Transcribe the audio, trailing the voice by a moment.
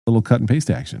little cut and paste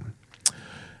action.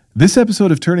 This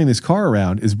episode of Turning This Car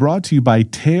Around is brought to you by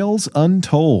Tales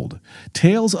Untold.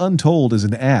 Tales Untold is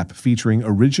an app featuring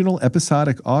original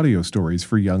episodic audio stories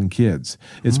for young kids.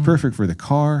 It's perfect for the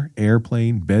car,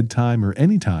 airplane, bedtime, or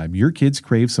anytime your kids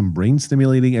crave some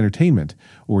brain-stimulating entertainment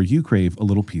or you crave a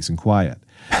little peace and quiet.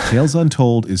 Tales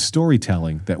Untold is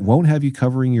storytelling that won't have you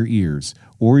covering your ears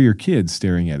or your kids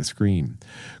staring at a screen.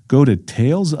 Go to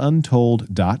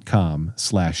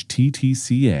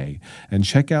talesuntold.com/TTCA and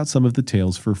check out some of the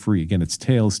tales for free. Again, it's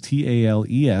Tales,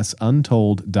 Tales,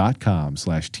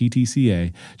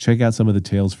 untold.com/TTCA. Check out some of the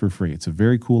tales for free. It's a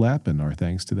very cool app, and our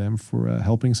thanks to them for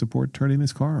helping support Turning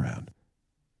This Car Around.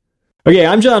 Okay,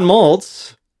 I'm John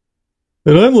Maltz.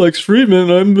 And I'm Lex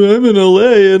Friedman. I'm in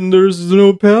LA, and there's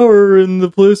no power in the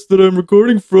place that I'm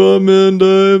recording from, and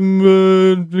I'm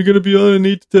going to be on in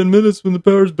 8 to 10 minutes when the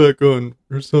power's back on,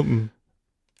 or something.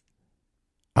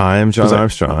 I'm John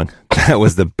Armstrong. That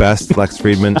was the best Lex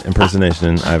Friedman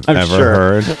impersonation I've ever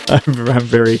heard. I'm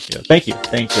very... Thank you.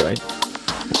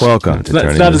 Welcome to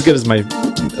It's not as good as my...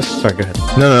 Sorry, go ahead.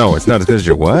 No, it's not as good as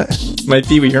your what? My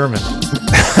Pee Wee Herman.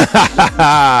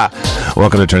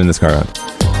 Welcome to Turning This Car Around.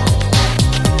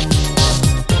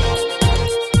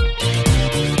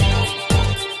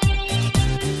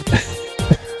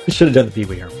 Should have done the Pee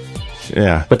Wee Herman.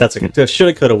 Yeah. But that's okay.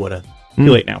 Shoulda, coulda, woulda.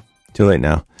 Too late now. Too late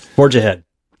now. Forge ahead.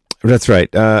 That's right.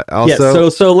 Also, yeah,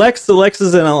 so Lex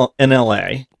is in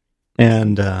LA,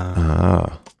 and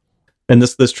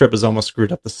this trip has almost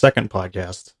screwed up the second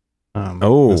podcast.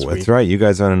 That's right. You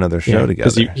guys are on another show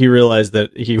together. Because he realized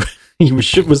that he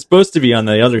was supposed to be on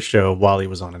the other show while he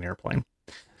was on an airplane.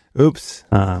 Oops.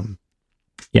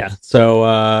 Yeah.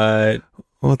 So.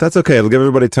 Well, that's okay. It'll give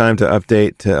everybody time to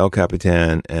update to El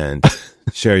Capitan and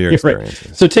share your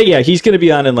experiences. Right. So, he's going to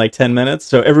be on in like 10 minutes.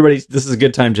 So, everybody, this is a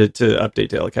good time to update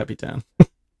to El Capitan.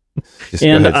 Just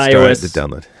and iOS to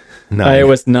download.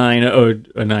 iOS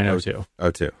 902.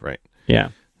 02, right. Yeah.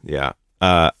 Yeah.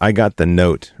 I got the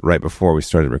note right before we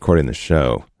started recording the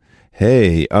show.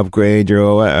 Hey, upgrade your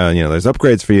OS. There's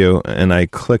upgrades for you. And I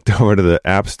clicked over to the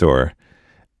App Store,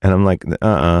 and I'm like,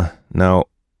 no.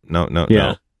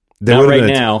 Yeah. Not right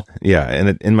now. Yeah,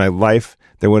 and in my life,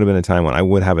 there would have been a time when I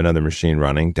would have another machine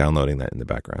running, downloading that in the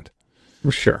background.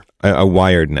 Sure. A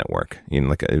wired network,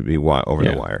 it'd be over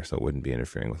the wire, so it wouldn't be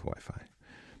interfering with Wi-Fi.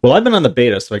 Well, I've been on the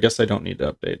beta, so I guess I don't need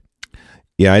to update.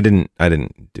 Yeah, I didn't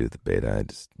do the beta.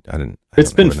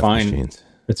 It's been fine. Machines.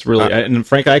 It's really, and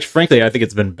frankly, I think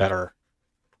it's been better.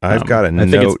 I've got a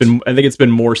note. I think it's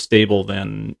been more stable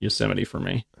than Yosemite for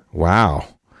me. Wow.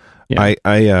 Yeah.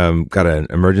 I got an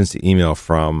emergency email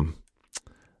from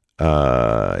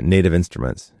Native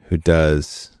Instruments, who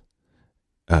does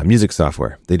music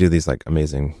software. They do these like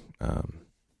amazing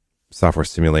software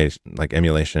simulation, like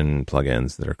emulation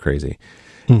plugins that are crazy.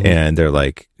 Mm-hmm. And they're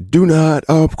like, do not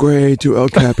upgrade to El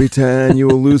Capitan. You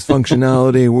will lose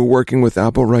functionality. We're working with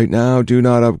Apple right now. Do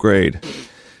not upgrade.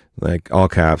 Like all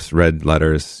caps, red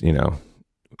letters,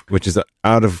 which is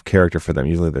out of character for them.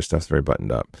 Usually their stuff's very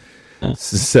buttoned up.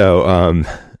 So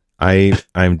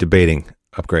I'm debating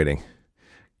upgrading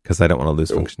because I don't want to lose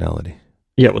functionality.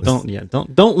 Yeah, well, don't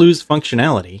lose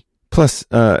functionality. Plus,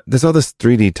 there's all this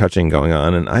 3D touching going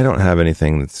on, and I don't have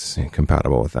anything that's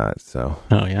compatible with that. So.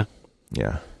 Oh yeah.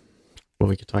 Yeah. Well,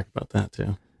 we could talk about that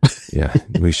too. Yeah,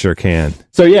 we sure can.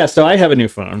 So I have a new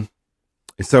phone.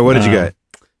 So what did you get?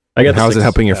 I got. How's it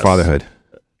helping your fatherhood?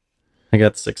 I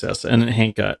got the 6S, and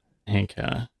Hank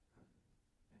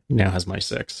now has my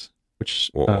 6.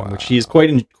 Which he's quite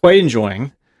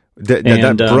enjoying.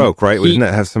 That broke, right? Didn't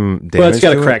that have some damage? Well, it's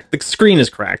got a crack. The screen is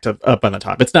cracked up on the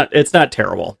top. It's not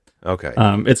terrible. Okay.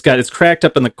 It's cracked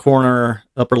up in the corner,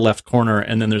 upper left corner,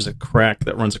 and then there's a crack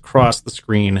that runs across the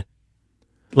screen,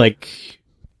 like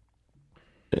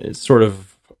it's sort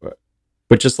of,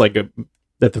 but just like at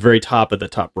the very top of the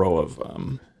top row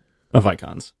of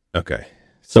icons. Okay.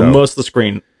 So most of the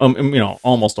screen,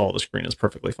 almost all of the screen is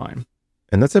perfectly fine.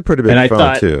 And that's a pretty big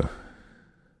phone too.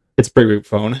 It's a pretty big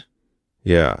phone.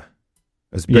 Yeah.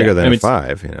 It's bigger than a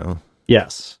 5,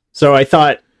 Yes. So I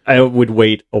thought I would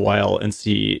wait a while and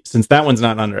see, since that one's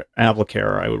not under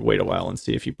AppleCare, I would wait a while and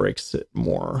see if he breaks it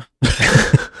more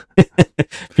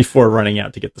before running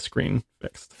out to get the screen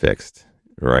fixed.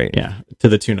 Right. Yeah. To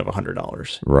the tune of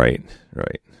 $100. Right.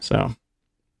 So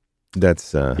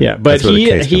that's but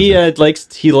he likes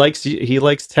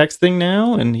texting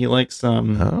now, and he likes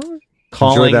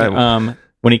calling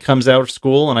when he comes out of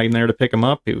school and I'm there to pick him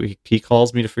up. He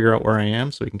calls me to figure out where I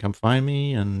am so he can come find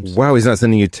me. And wow, he's not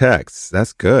sending you texts.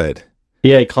 That's good.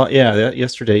 Yeah, he called. Yeah,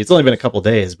 yesterday. It's only been a couple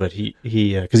days, but he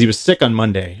because he was sick on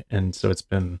Monday, and so it's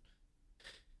been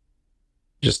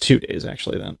Just 2 days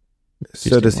actually. Then.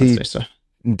 So does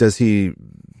he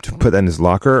put that in his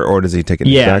locker, or does he take it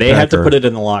in his backpack? Yeah, they have to put it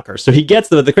in the locker. So he gets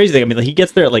the crazy thing. I mean, he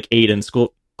gets there at like 8, and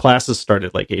school classes start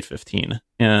at like 8:15,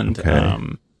 and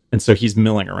so he's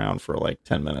milling around for like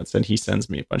 10 minutes, and he sends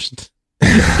me a bunch of.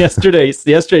 yesterday he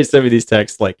sent me these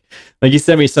texts like he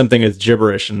sent me something that's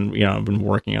gibberish, and I've been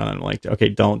working on it. I'm like, okay,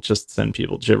 don't just send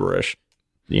people gibberish.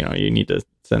 You need to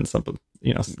send something.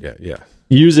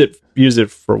 Use it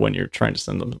for when you're trying to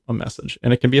send them a message,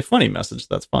 and it can be a funny message.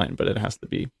 That's fine, but it has to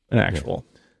be an actual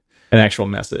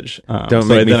message. Don't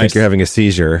make me think you're having a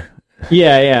seizure.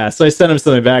 Yeah. So I sent him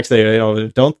something back,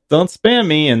 saying, don't spam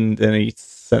me, and then he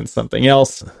sent something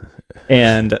else,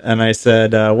 and I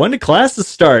said, when do classes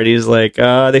start? He's like,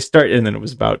 they start, and then it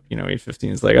was about 8:15.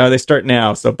 He's like, they start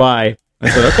now, so bye. I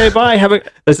said, okay, bye.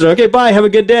 Okay, bye. Have a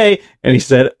good day. And he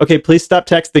said, okay, please stop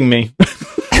texting me.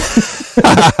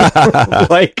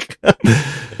 Like,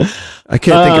 I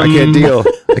can't deal.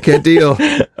 I can't deal.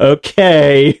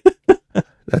 Okay.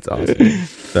 That's awesome.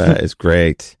 That is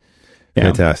great. Yeah.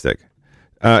 Fantastic.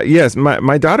 Yes,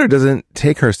 my daughter doesn't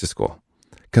take hers to school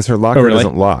because her locker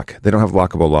doesn't lock. They don't have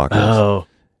lockable lockers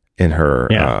in her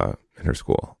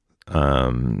school.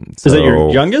 Is that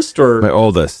your youngest or my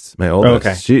oldest?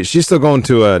 Okay. She's still going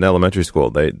to an elementary school.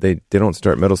 They don't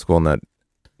start middle school in that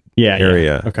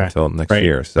area until next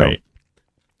year. So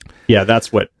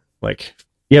that's what but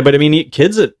I mean,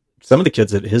 some of the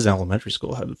kids at his elementary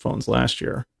school had phones last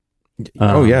year.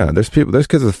 There's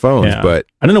kids with phones, but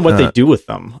I don't know what they do with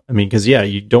them. I mean, because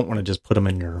you don't want to just put them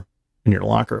in your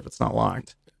locker if it's not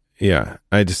locked.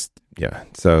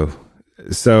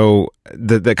 So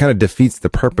that kind of defeats the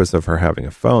purpose of her having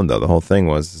a phone, though. The whole thing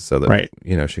was so that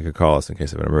she could call us in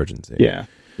case of an emergency. Yeah.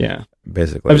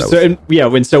 Basically, one of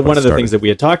the things that we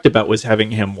had talked about was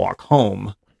having him walk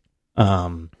home.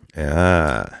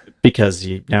 Because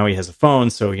now he has a phone,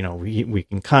 so we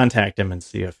can contact him and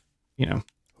see if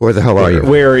where the hell are you?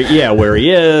 Where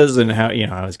he is and how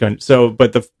I was going. So,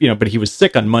 but he was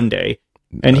sick on Monday.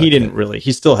 And he didn't really.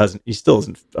 He still isn't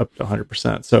up to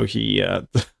 100%. So he on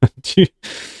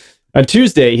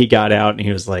Tuesday he got out and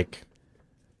he was like,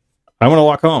 "I want to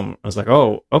walk home." I was like,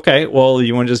 "Oh, okay. Well,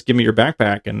 you want to just give me your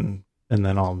backpack and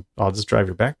then I'll just drive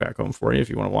your backpack home for you if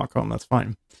you want to walk home. That's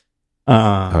fine."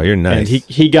 You're nice. And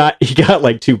he got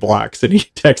like 2 blocks and he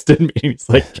texted me and he's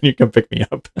like, "Can you come pick me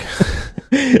up?"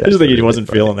 I just think he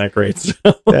wasn't feeling that great. So.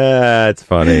 That's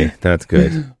funny. That's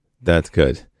good. That's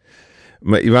good.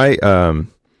 My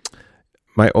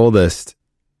oldest,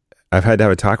 I've had to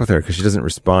have a talk with her because she doesn't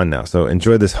respond now. So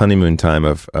enjoy this honeymoon time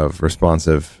of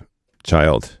responsive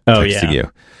child texting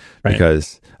you,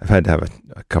 because I've had to have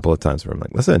a couple of times where I'm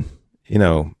like, listen, you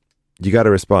got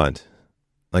to respond.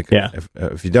 Like,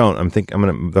 if you don't,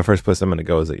 the first place I'm gonna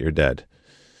go is that you're dead.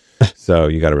 So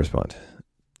you got to respond.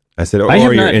 I said,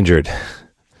 or you're injured.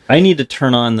 I need to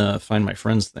turn on the Find My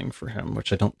Friends thing for him,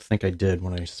 which I don't think I did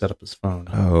when I set up his phone.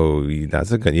 Oh,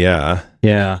 that's a good, yeah.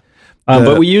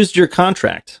 But we used your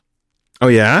contract. Oh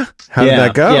yeah? How did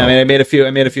that go? Yeah, I made a few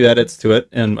edits to it,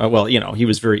 and he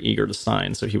was very eager to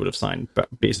sign, so he would have signed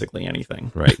basically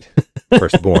anything. Right.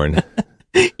 Firstborn.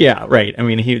 Yeah, right. I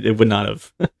mean, it wouldn't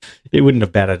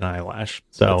have batted an eyelash.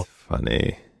 So that's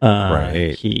funny.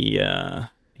 Right. He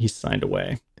signed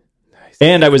away. Nice.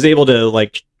 And I was able to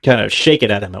kind of shake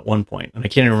it at him at one point, and I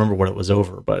can't even remember what it was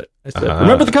over, but I said,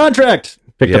 "Remember the contract."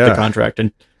 Picked up the contract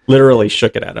and literally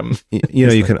shook it at him.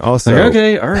 You can also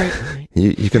okay, all right.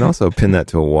 You can also pin that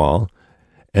to a wall,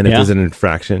 and if there's an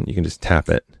infraction, you can just tap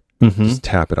it. Mm-hmm. Just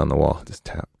tap it on the wall. Just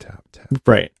tap.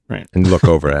 Right. And look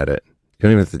over at it. You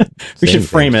don't even have to. We should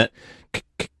frame it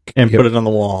and put it on the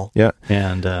wall. Yeah,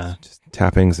 and just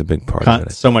tapping's a big part of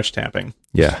it. So much tapping.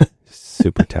 Yeah,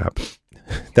 super tap.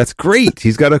 That's great.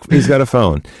 He's got a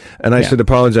phone, and I should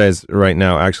apologize right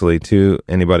now, actually, to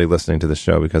anybody listening to the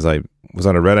show, because I was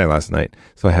on a red eye last night,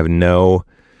 so I have no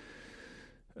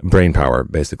brain power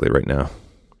basically right now.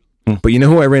 But you know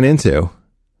who I ran into?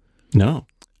 No.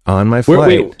 On my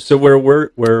flight. So where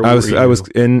I was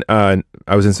in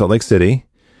Salt Lake City.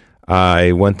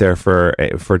 I went there for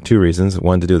 2 reasons.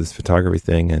 One, to do this photography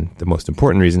thing, and the most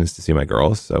important reason is to see my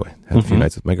girls. So I had a few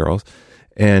nights with my girls,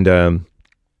 and so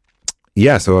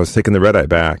I was taking the red eye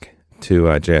back to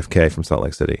JFK from Salt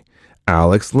Lake City.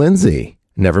 Alex Lindsay,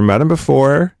 never met him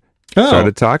before.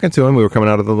 Started talking to him. We were coming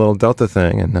out of the little Delta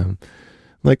thing, and I'm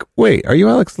like, "Wait, are you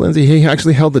Alex Lindsay?" He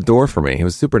actually held the door for me. He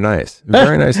was super nice,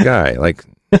 very nice guy.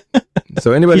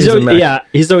 So anybody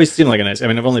he's always seemed like a nice. I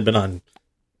mean, I've only been on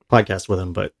podcast with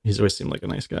him, but he's always seemed like a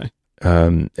nice guy.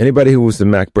 Anybody who was to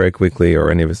Mac Break Weekly or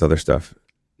any of his other stuff,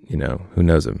 who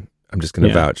knows him, I'm just going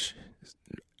to vouch.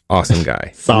 Awesome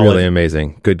guy. Solid. Really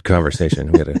amazing. Good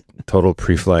conversation. We had a total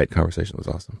pre-flight conversation. It was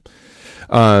awesome.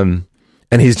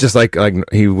 And he's just like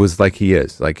he was like he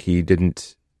is. Like he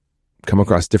didn't come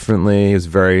across differently. He was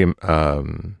very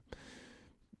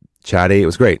chatty. It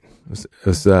was great. It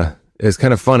was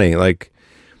kind of funny. Like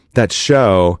that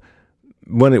show,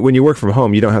 when you work from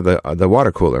home, you don't have the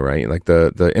water cooler, right? Like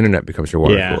the internet becomes your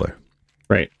water cooler.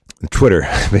 Right. Twitter,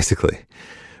 basically.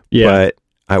 Yeah.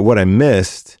 But what I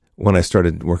missed when I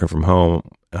started working from home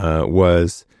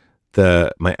was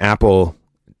my Apple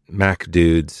Mac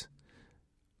dudes.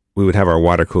 We would have our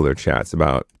water cooler chats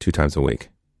about 2 times a week.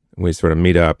 We'd sort of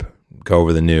meet up, go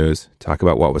over the news, talk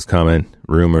about what was coming,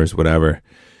 rumors, whatever,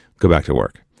 go back to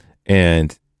work.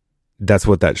 And that's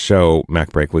what that show,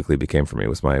 Mac Break Weekly, became for me,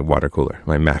 was my water cooler,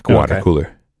 my Mac water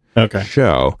cooler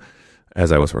show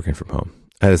as I was working from home.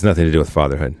 It has nothing to do with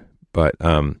fatherhood. But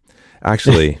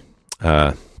actually...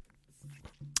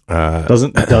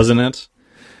 doesn't it?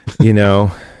 You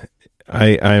know,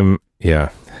 I'm yeah.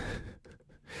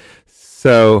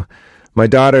 So my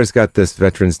daughter's got this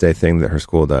Veterans Day thing that her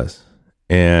school does,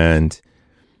 and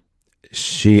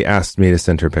she asked me to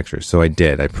send her pictures. So I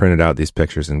did. I printed out these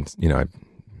pictures and, I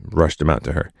rushed them out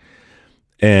to her.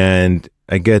 And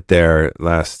I get there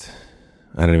I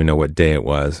don't even know what day it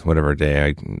was, whatever day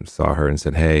I saw her and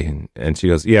said, hey, and she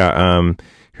goes, yeah,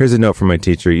 here's a note from my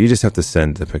teacher. You just have to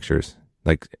send the pictures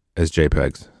like as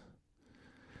JPEGs.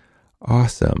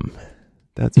 Awesome.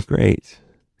 That's great.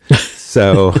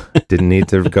 So didn't need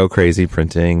to go crazy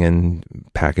printing and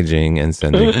packaging and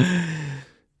sending.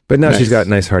 But now she's got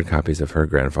nice hard copies of her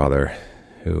grandfather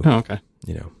who,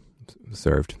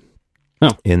 served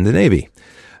in the Navy.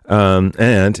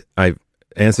 And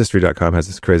Ancestry.com has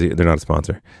this crazy, they're not a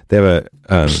sponsor. They have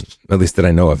at least that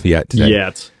I know of yet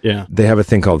today. Yeah. They have a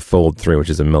thing called Fold 3, which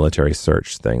is a military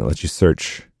search thing. It lets you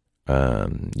search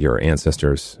your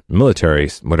ancestors' military,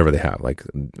 whatever they have, like,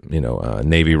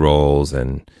 Navy roles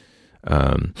and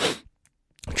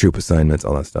troop assignments,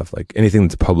 all that stuff. Like anything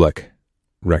that's public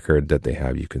record that they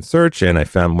have, you can search. And I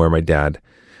found where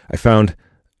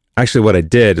actually what I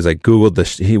did is I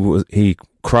Googled he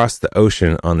crossed the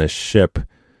ocean on this ship.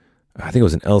 I think it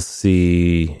was an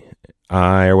LCI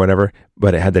or whatever,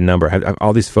 but it had the number. I have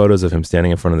all these photos of him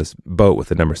standing in front of this boat with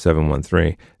the number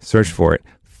 713. Searched for it,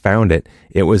 found it.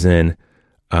 It was in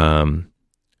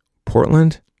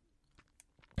Portland,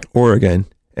 Oregon,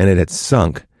 and it had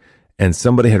sunk, and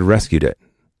somebody had rescued it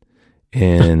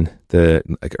in the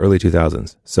early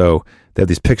 2000s. So they have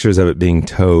these pictures of it being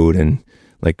towed and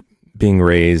like being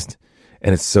raised,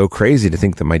 and it's so crazy to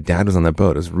think that my dad was on that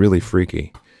boat. It was really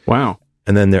freaky. Wow.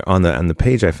 And then there on the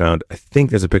page I found, I think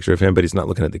there's a picture of him, but he's not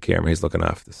looking at the camera. He's looking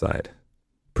off the side.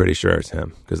 Pretty sure it's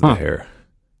him because of the hair.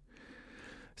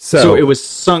 So it was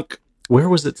sunk. Where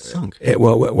was it sunk?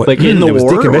 Like in the war? It was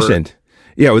decommissioned.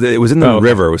 Yeah, it was in the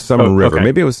river. It was some river. Okay.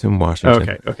 Maybe it was in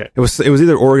Washington. Okay. It was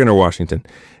either Oregon or Washington.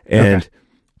 And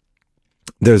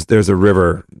there's a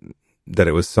river that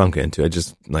it was sunk into. It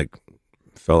just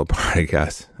fell apart, I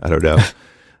guess. I don't know.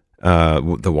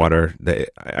 The water.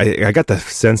 I got the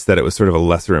sense that it was sort of a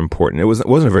lesser important. It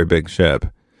wasn't a very big ship.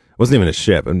 It wasn't even a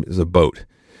ship. It was a boat.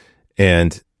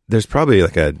 And there's probably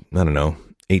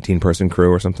 18-person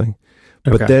crew or something.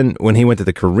 But then when he went to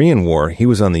the Korean War, he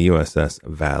was on the USS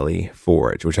Valley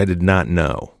Forge, which I did not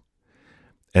know.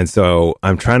 And so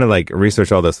I'm trying to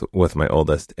research all this with my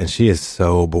oldest, and she is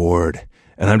so bored.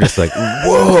 And I'm just like,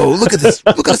 whoa, look at this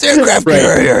aircraft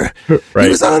carrier. Right. He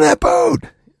was on that boat.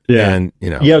 Yeah. And,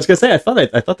 Yeah, I was going to say, I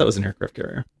thought that was an aircraft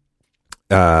carrier.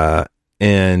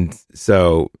 And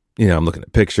so, I'm looking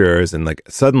at pictures, and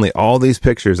suddenly all these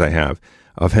pictures I have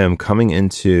of him coming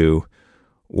into,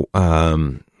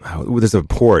 there's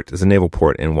a naval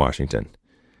port in Washington,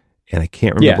 and I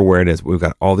can't remember where it is. We've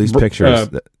got all these pictures.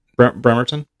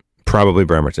 Bremerton? Probably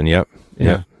Bremerton. Yep. Yeah.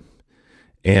 Yep.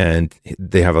 And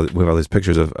we have all these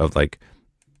pictures of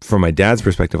from my dad's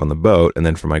perspective on the boat, and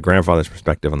then from my grandfather's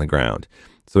perspective on the ground.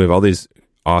 So we have all these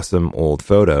awesome old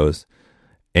photos,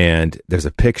 and there's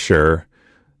a picture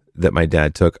that my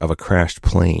dad took of a crashed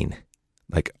plane,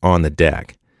 on the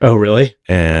deck. Oh, really?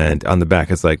 And on the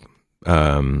back, it's I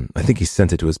think he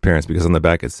sent it to his parents, because on the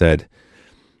back it said,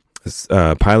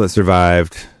 pilot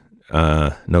survived,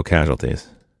 no casualties.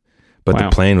 But the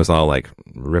plane was all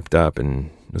ripped up, and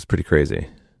it was pretty crazy.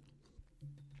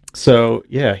 So,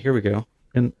 yeah, here we go.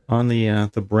 And on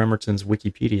the Bremerton's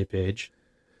Wikipedia page,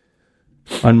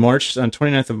 on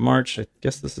 29th of March, I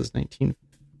guess this is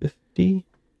 1950,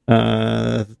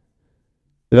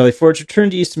 The Valley Forge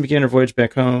returned east and began her voyage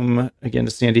back home again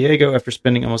to San Diego. After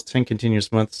spending almost 10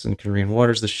 continuous months in Korean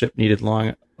waters, the ship needed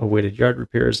long-awaited yard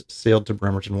repairs, sailed to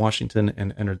Bremerton, Washington,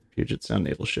 and entered the Puget Sound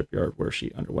Naval Shipyard, where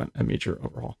she underwent a major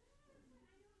overhaul.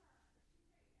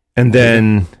 And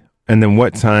then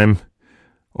what time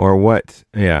or what?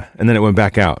 Yeah. And then it went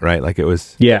back out, right? Like it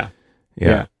was. Yeah.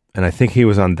 And I think he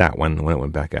was on that one when it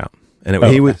went back out. And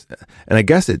Okay. and I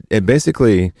guess it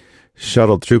basically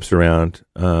shuttled troops around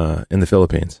in the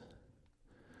Philippines.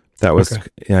 That was,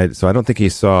 so I don't think he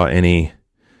saw any.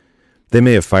 They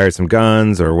may have fired some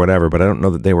guns or whatever, but I don't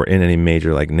know that they were in any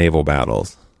major like naval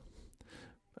battles.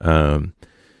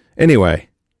 Anyway,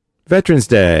 Veterans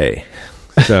Day.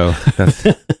 So that's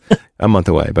a month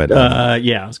away, but I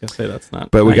was gonna say that's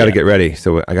not. But we not got to yet. get ready.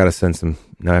 So I got to send some.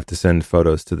 Now I have to send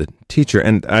photos to the teacher,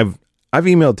 and I've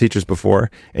emailed teachers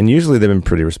before, and usually they've been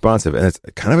pretty responsive. And it's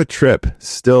kind of a trip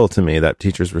still to me that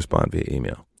teachers respond via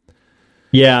email.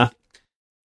 Yeah.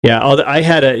 I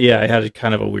had a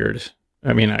kind of a weird.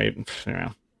 I mean, anyway.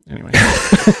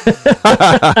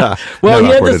 Well, Not he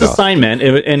had awkward this at all. assignment,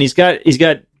 and he's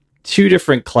got two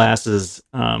different classes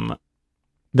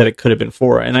that it could have been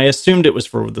for, and I assumed it was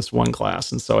for this one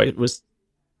class, and so I was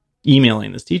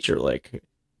emailing this teacher, like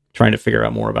trying to figure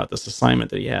out more about this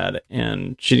assignment that he had,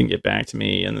 and she didn't get back to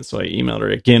me, and then so I emailed her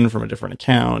again from a different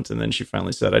account, and then she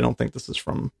finally said, "I don't think this is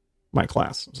from my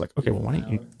class." I was like, "Okay, well, why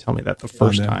didn't you tell me that the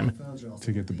first them. time?"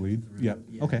 To get the bleed. Yeah.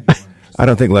 Okay. I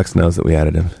don't think Lex knows that we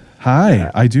added him. Hi.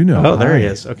 I do know. Oh, there Hi. he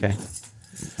is. Okay.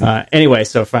 Anyway,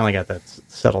 so finally got that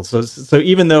settled. So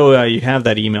even though you have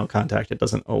that email contact, it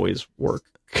doesn't always work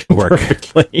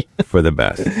perfectly. For the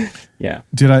best. Yeah.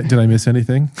 Did I miss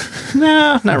anything?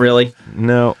 No, not really.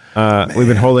 No, we've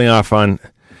been holding off on.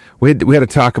 We had to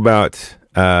talk about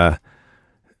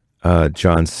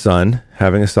John's son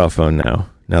having a cell phone now.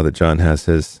 Now that John has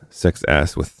his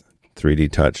 6S with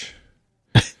 3D touch,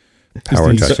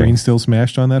 power Is the touching. screen still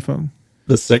smashed on that phone?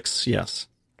 The 6, yes.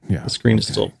 Yeah. The screen is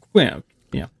still, yeah.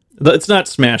 It's not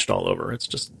smashed all over. It's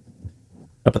just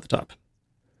up at the top.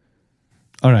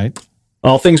 All right.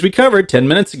 All things we covered 10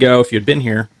 minutes ago, if you'd been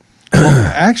here.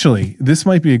 Actually, this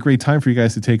might be a great time for you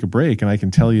guys to take a break, and I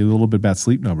can tell you a little bit about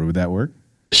Sleep Number. Would that work?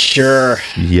 Sure.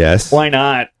 Yes. Why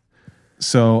not?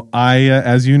 So I,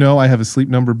 as you know, I have a Sleep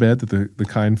Number bed that the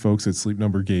kind folks at Sleep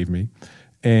Number gave me,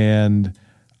 and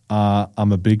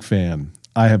I'm a big fan.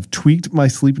 I have tweaked my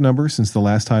Sleep Number since the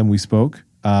last time we spoke.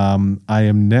 I'm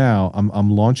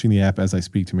launching the app as I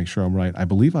speak to make sure I'm right. I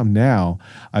believe I'm now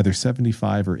either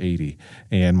 75 or 80,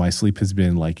 and my sleep has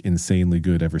been like insanely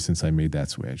good ever since I made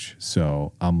that switch.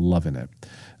 So I'm loving it.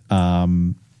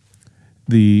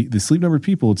 The Sleep Number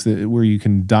people, it's where you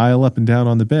can dial up and down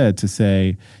on the bed to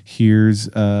say, here's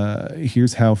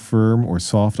how firm or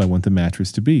soft I want the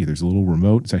mattress to be. There's a little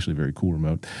remote. It's actually a very cool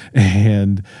remote.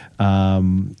 And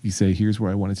you say, here's where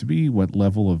I want it to be, what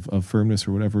level of firmness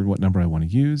or whatever, what number I want to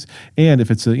use. And if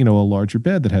it's a larger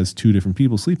bed that has two different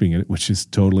people sleeping in it, which is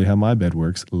totally how my bed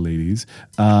works, ladies,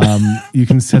 you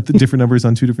can set the different numbers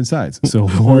on two different sides. So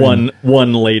Lauren,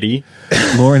 One lady.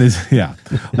 Lauren is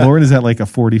at like a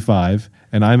 45.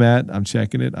 And I'm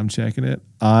checking it.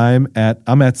 I'm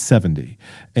at 70,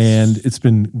 and it's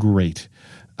been great.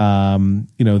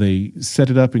 They set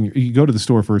it up, and you go to the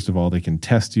store. First of all, they can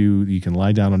test you. You can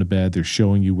lie down on a bed. They're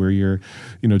showing you where your,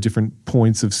 different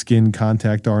points of skin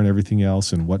contact are and everything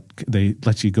else, and what they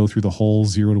let you go through the whole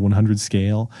 0 to 100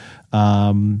 scale.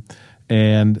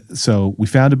 And so we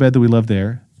found a bed that we love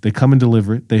there. They come and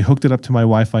deliver it. They hooked it up to my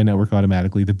Wi-Fi network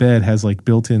automatically. The bed has like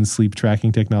built-in sleep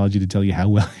tracking technology to tell you how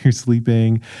well you're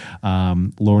sleeping.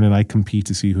 Lauren and I compete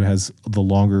to see who has the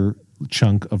longer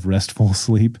chunk of restful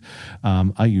sleep.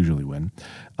 I usually win,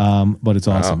 but it's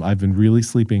awesome. I've been really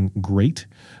sleeping great.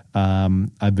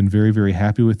 I've been very, very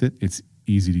happy with it. It's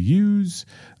easy to use.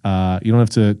 You don't have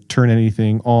to turn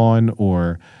anything on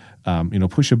or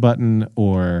push a button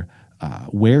or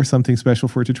wear something special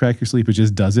for it to track your sleep. It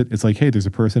just does it. It's like, hey, there's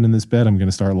a person in this bed. I'm going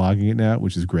to start logging it now,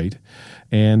 which is great.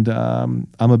 And I'm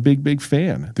a big, big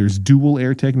fan. There's dual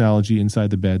air technology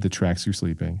inside the bed that tracks your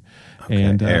sleeping. Okay,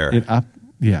 and air.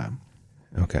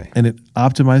 Okay. And it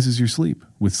optimizes your sleep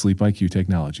with Sleep IQ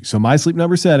technology. So my Sleep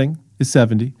Number setting is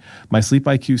 70. My Sleep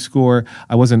IQ score,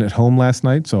 I wasn't at home last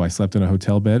night, so I slept in a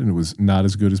hotel bed, and it was not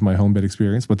as good as my home bed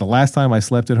experience. But the last time I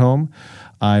slept at home,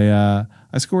 I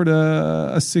scored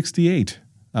a 68.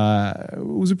 It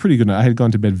was a pretty good night. I had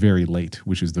gone to bed very late,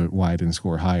 which is why I didn't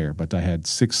score higher. But I had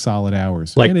 6 solid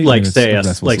hours. Like and 8 minutes say of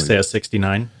restful sleep. a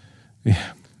 69.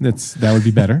 Yeah, that would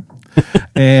be better.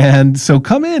 And so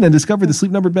come in and discover the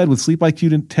Sleep Number bed with Sleep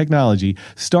IQ technology,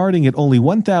 starting at only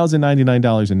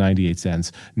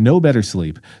 $1,099.98. Know better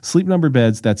sleep. Sleep Number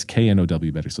beds, that's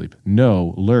KNOW better sleep.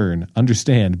 Know, learn,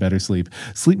 understand better sleep.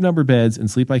 Sleep Number beds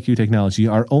and Sleep IQ technology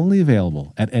are only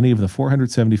available at any of the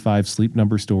 475 Sleep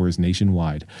Number stores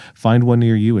nationwide. Find one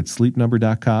near you at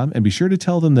sleepnumber.com and be sure to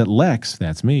tell them that Lex,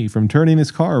 that's me, from Turning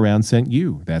This Car Around sent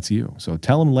you. That's you. So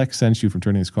tell them Lex sent you from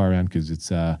Turning This Car Around because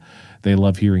it's they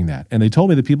love hearing that. And they told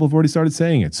me that people have already started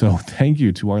saying it. So thank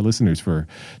you to our listeners for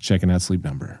checking out Sleep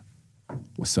Number.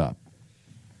 What's up?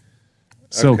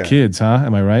 So kids, huh?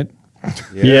 Am I right?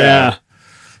 Yeah.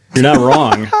 You're not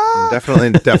wrong.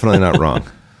 Definitely not wrong.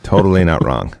 Totally not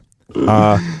wrong.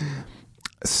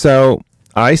 So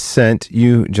I sent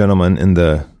you gentlemen in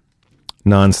the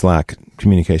non-Slack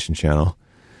communication channel.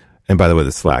 And by the way,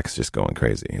 the Slack's just going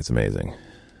crazy. It's amazing.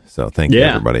 So thank you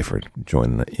everybody for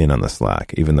joining in on the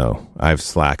Slack, even though I've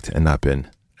slacked and not been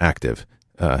active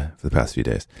for the past few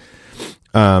days.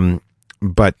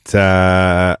 But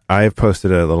I've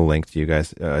posted a little link to you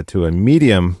guys to a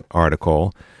Medium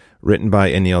article written by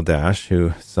Anil Dash,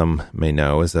 who some may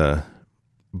know is a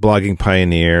blogging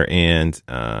pioneer and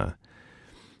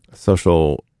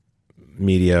social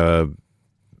media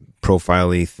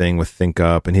profile-y thing with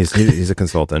ThinkUp, and he's a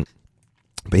consultant.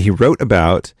 But he wrote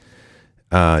about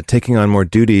taking on more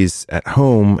duties at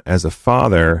home as a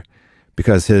father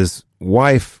because his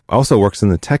wife also works in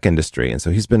the tech industry. And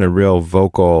so he's been a real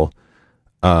vocal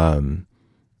proponent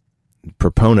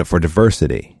for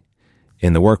diversity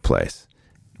in the workplace.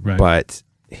 Right. But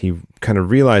he kind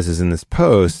of realizes in this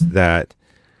post that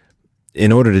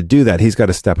in order to do that, he's got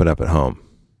to step it up at home.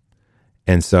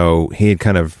 And so he had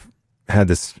kind of had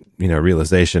this,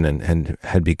 realization and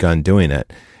had begun doing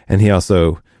it. And he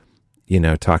also,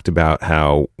 talked about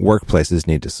how workplaces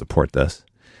need to support this.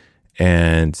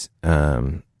 And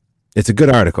it's a good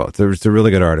article. It's a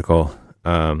really good article.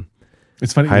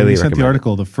 It's funny, when you sent the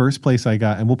article, the first place I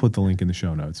got, and we'll put the link in the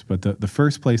show notes, but the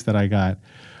first place that I got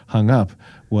hung up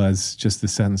was just the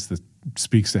sentence that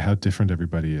speaks to how different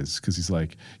everybody is. Because he's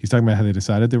talking about how they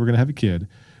decided they were going to have a kid.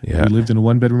 Yeah. We lived in a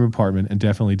one-bedroom apartment and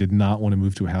definitely did not want to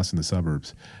move to a house in the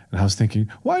suburbs. And I was thinking,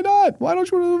 why not? Why don't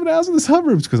you want to live in a house in the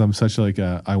suburbs? Because I'm such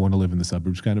I want to live in the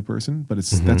suburbs kind of person. But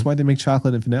that's why they make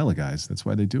chocolate and vanilla, guys. That's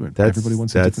why they do it. Everybody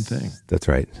wants a different thing. That's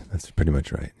right. That's pretty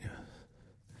much right. Yeah.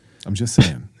 I'm just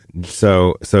saying.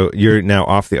 So you're now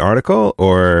off the article,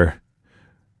 or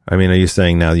are you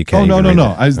saying now you can't? Oh, no.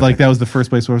 I was that was the first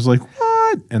place where I was like, what?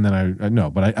 And then I no,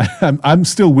 but I'm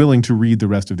still willing to read the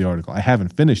rest of the article. I haven't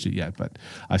finished it yet, but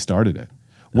I started it.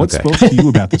 What spoke to you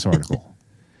about this article?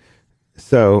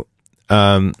 So,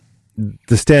 the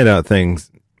standout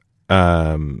things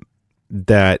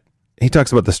that he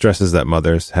talks about the stresses that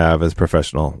mothers have as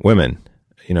professional women.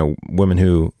 Women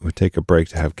who take a break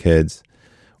to have kids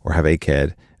or have a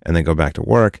kid and then go back to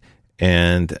work,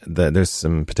 and there's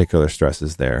some particular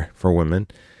stresses there for women.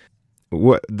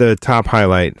 What the top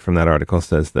highlight from that article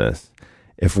says this: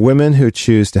 if women who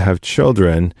choose to have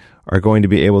children are going to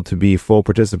be able to be full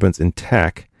participants in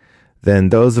tech, then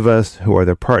those of us who are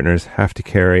their partners have to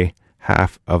carry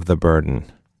half of the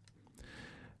burden.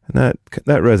 And that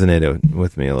resonated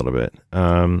with me a little bit.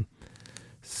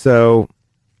 So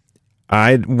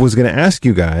I was going to ask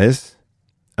you guys,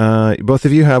 both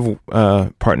of you have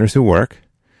partners who work.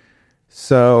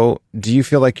 So, do you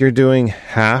feel like you're doing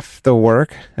half the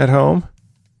work at home?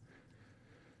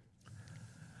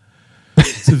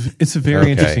 It's a very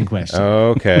interesting question.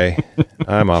 Okay.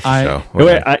 I'm off the show.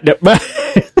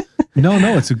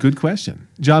 No, it's a good question.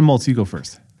 John Moltz, you go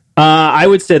first. I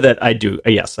would say that I do.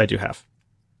 Yes, I do half.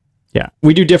 Yeah.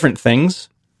 We do different things.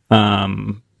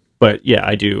 But yeah,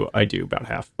 I do about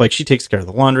half. Like, she takes care of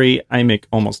the laundry. I make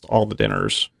almost all the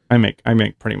dinners. I make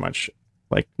pretty much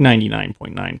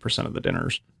 99.9% of the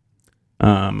dinners.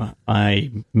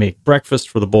 I make breakfast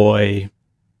for the boy,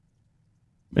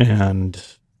 and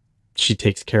she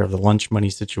takes care of the lunch money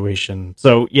situation.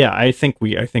 So yeah, I think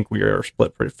we are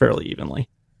split pretty fairly evenly.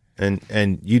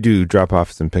 And you do drop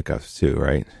offs and pickups too,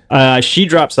 right? She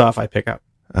drops off, I pick up.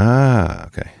 Ah,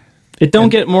 okay. It don't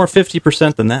get more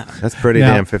 50% than that. That's pretty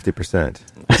damn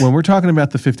 50%. When we're talking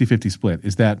about the 50-50 split,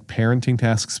 is that parenting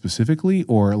tasks specifically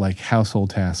or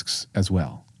household tasks as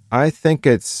well? I think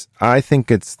it's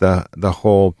the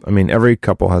whole, every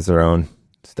couple has their own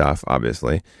stuff,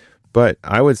 obviously. But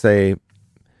I would say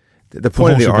the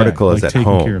point of the article is at taking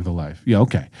home. Taking care of the life. Yeah,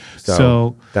 okay.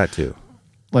 So that too.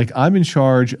 I'm in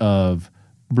charge of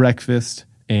breakfast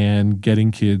and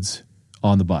getting kids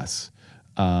on the bus.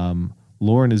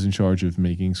 Lauren is in charge of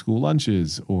making school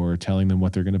lunches or telling them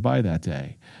what they're going to buy that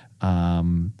day.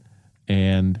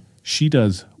 And she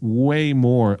does way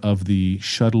more of the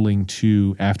shuttling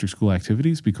to after school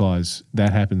activities because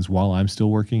that happens while I'm still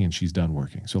working and she's done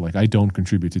working. So like I don't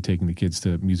contribute to taking the kids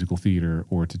to musical theater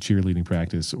or to cheerleading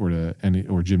practice or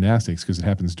gymnastics because it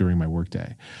happens during my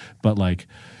workday. But like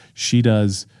she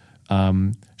does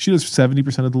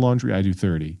 70% of the laundry, I do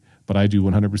 30, but I do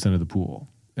 100% of the pool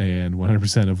and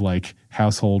 100% of like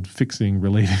household fixing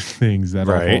related things that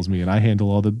all falls me, and I handle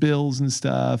all the bills and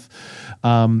stuff.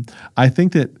 I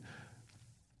think that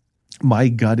my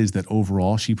gut is that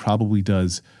overall she probably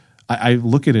does. I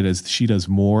look at it as she does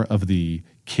more of the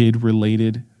kid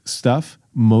related stuff,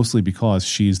 mostly because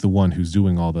she's the one who's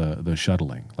doing all the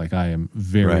shuttling. Like I am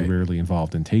very rarely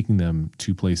involved in taking them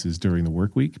to places during the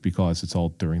work week because it's all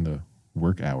during the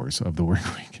work hours of the work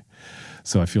week.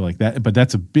 So I feel like that, but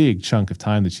that's a big chunk of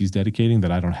time that she's dedicating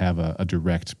that I don't have a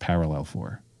direct parallel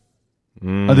for,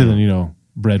 other than,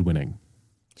 breadwinning.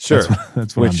 Sure.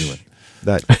 That's what I'm doing.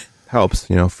 That helps,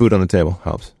 food on the table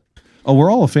helps. Oh,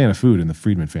 we're all a fan of food in the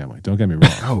Friedman family. Don't get me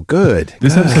wrong. Oh, good.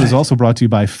 This episode is also brought to you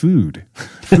by food.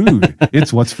 Food.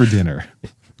 It's what's for dinner.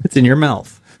 It's in your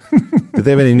mouth. Do they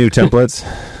have any new templates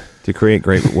to create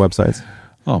great websites?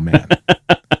 Oh, man.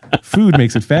 Food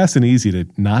makes it fast and easy to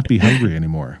not be hungry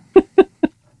anymore.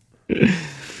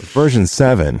 Version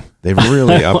 7, they've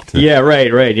really upped it. Yeah,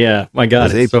 right. Yeah. My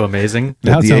God, it's so amazing.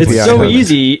 It's so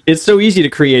easy. It's so easy to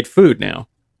create food now.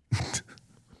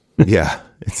 Yeah,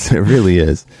 it really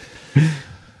is.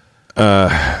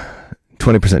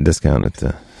 20% discount at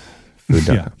the food.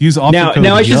 Yeah. Use offer now. code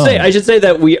Now I YOUNG. should say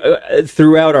that we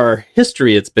throughout our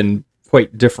history, it's been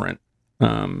quite different.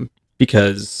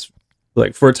 Because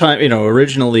like for a time,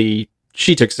 originally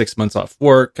she took 6 months off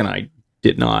work and I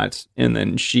did not, and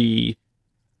then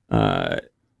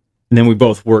then we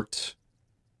both worked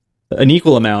an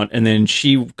equal amount, and then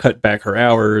she cut back her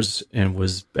hours and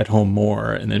was at home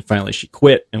more, and then finally she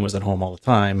quit and was at home all the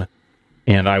time,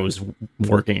 and I was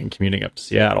working and commuting up to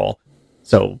Seattle.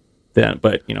 So then,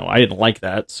 but I didn't like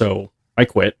that, so I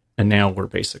quit, and now we're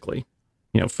basically,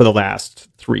 for the last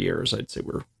 3 years, I'd say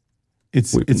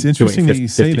It's interesting that you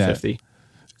say that,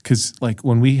 because like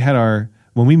when we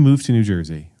moved to New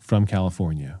Jersey from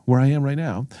California, where I am right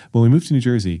now, when we moved to New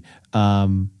Jersey,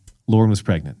 Lauren was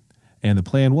pregnant. And the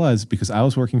plan was, because I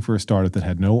was working for a startup that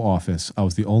had no office, I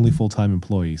was the only full-time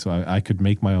employee, so I could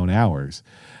make my own hours.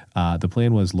 The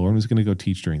plan was Lauren was going to go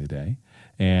teach during the day,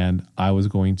 and I was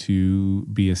going to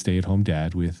be a stay-at-home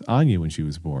dad with Anya when she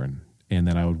was born. And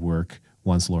then I would work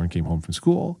once Lauren came home from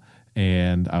school,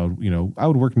 and I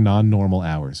would work non-normal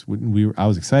hours. I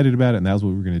was excited about it, and that was what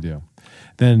we were going to do.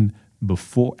 Then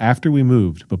after we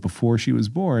moved, but before she was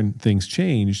born, things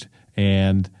changed,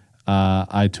 and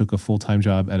I took a full-time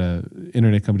job at an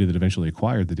internet company that eventually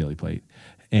acquired the Daily Plate,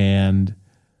 and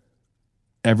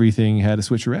everything had to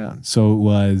switch around. So it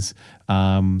was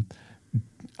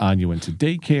Anya went to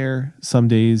daycare some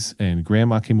days, and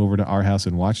Grandma came over to our house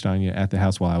and watched Anya at the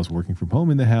house while I was working from home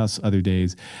in the house other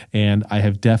days. And I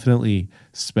have definitely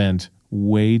spent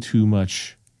way too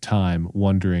much time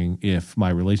wondering if my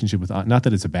relationship with Anya, not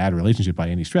that it's a bad relationship by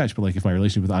any stretch, but like if my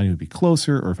relationship with Anya would be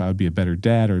closer, or if I would be a better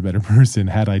dad or a better person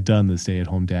had I done the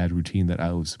stay-at-home dad routine that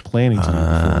I was planning to do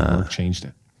before work changed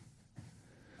it.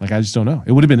 Like, I just don't know.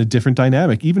 It would have been a different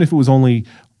dynamic, even if it was only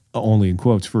in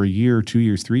quotes for a year, 2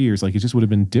 years, 3 years. Like, it just would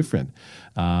have been different.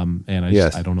 And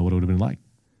I don't know what it would have been like.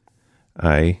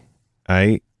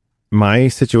 My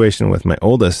situation with my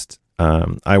oldest,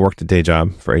 I worked a day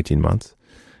job for 18 months,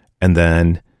 and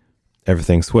then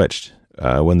everything switched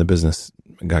when the business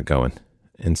got going.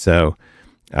 And so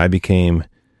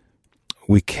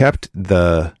we kept we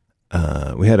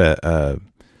had a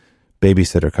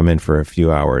babysitter come in for a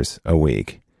few hours a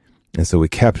week. And so we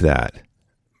kept that.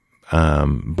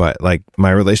 But like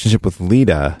my relationship with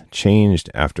Lita changed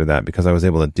after that because I was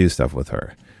able to do stuff with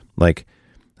her. Like,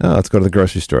 oh, let's go to the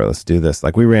grocery store. Let's do this.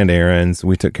 Like, we ran errands,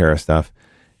 we took care of stuff.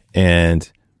 And,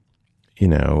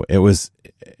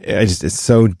 it's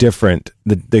so different.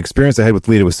 The experience I had with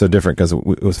Lita was so different because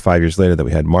it was 5 years later that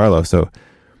we had Marlo. So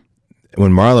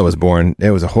when Marlo was born,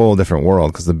 it was a whole different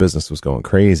world because the business was going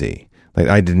crazy. Like,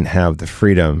 I didn't have the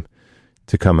freedom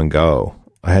to come and go.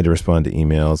 I had to respond to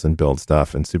emails and build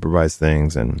stuff and supervise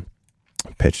things and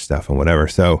pitch stuff and whatever.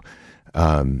 So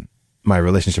my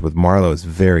relationship with Marlo is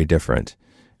very different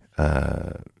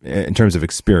in terms of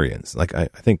experience. Like, I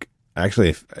think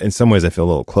actually in some ways I feel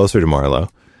a little closer to Marlo,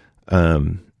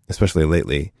 especially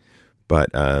lately. But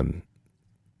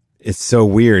it's so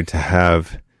weird to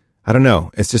have, I don't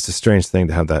know, it's just a strange thing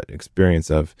to have that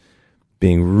experience of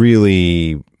being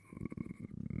really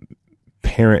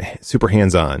super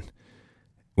hands-on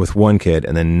with one kid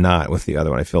and then not with the other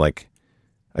one. I feel like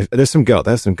there's some guilt.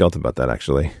 I have some guilt about that,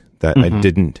 actually, that I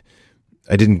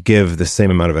didn't give the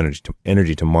same amount of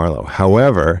energy to Marlo.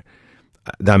 However,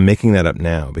 I'm making that up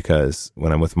now because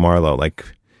when I'm with Marlo, like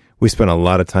we spent a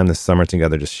lot of time this summer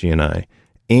together, just she and I.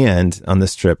 And on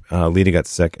this trip, Lita got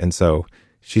sick, and so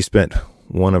she spent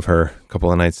one of her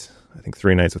couple of nights, I think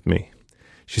 3 nights with me.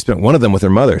 She spent one of them with her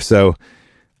mother, so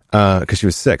because she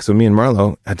was sick. So me and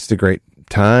Marlo had just a great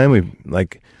time.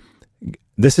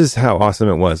 This is how awesome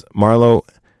it was. Marlo,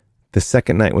 the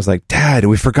second night, was like, "Dad,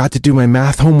 we forgot to do my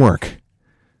math homework."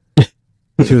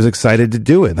 She was excited to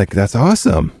do it. Like, that's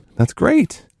awesome. That's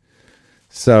great.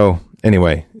 So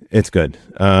anyway, it's good.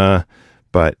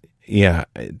 But yeah,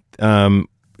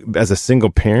 as a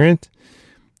single parent,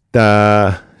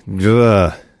 that's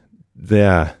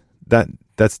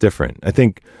different. I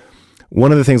think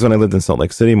one of the things when I lived in Salt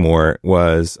Lake City more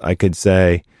was I could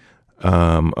say,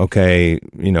 okay,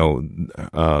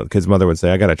 kid's mother would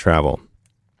say, "I got to travel."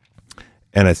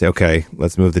 And I'd say, "Okay,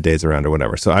 let's move the days around," or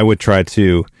whatever. So I would try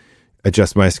to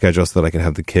adjust my schedule so that I could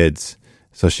have the kids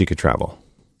so she could travel.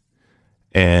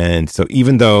 And so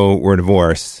even though we're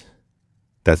divorced,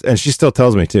 and she still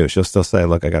tells me too, she'll still say,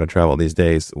 "Look, I got to travel these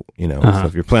days, so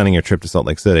if you're planning your trip to Salt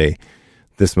Lake City,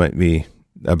 this might be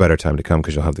a better time to come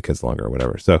because you'll have the kids longer," or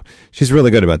whatever. So she's really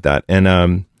good about that. And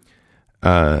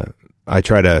I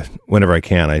try to, whenever I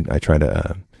can, I try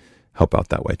to help out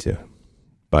that way too.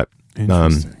 But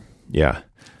yeah.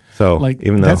 So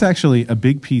even though that's actually a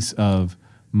big piece of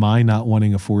my not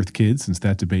wanting a fourth kid, since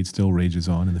that debate still rages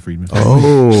on in the Friedman family.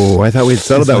 Oh, I thought we'd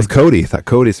settled that with Cody. I thought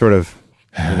Cody sort of,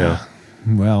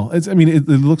 Well, it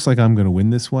looks like I'm going to win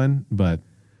this one, but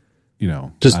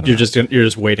you're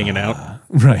just waiting it out.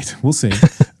 Right. We'll see.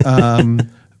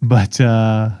 But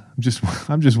I'm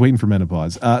just waiting for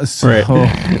menopause. Right.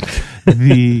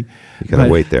 You gotta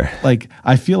wait there. Like,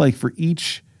 I feel like for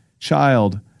each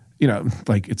child,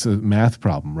 like it's a math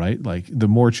problem, right? Like the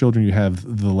more children you have,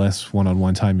 the less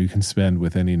one-on-one time you can spend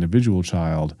with any individual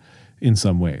child in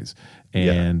some ways.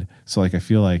 And so like, I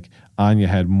feel like Anya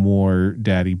had more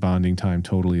daddy bonding time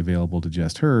totally available to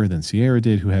just her than Sierra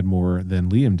did, who had more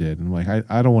than Liam did. And like,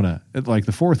 I don't want to, like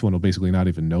the fourth one will basically not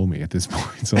even know me at this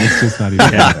point. So it's just not even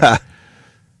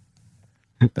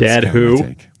Dad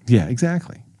who? Yeah,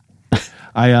 exactly.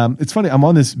 It's funny. I'm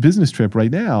on this business trip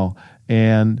right now,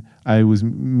 and I was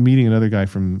meeting another guy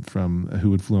from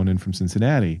who had flown in from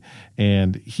Cincinnati,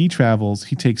 and he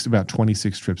takes about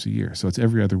 26 trips a year. So it's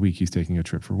every other week he's taking a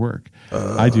trip for work.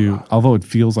 I do, although it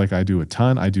feels like I do a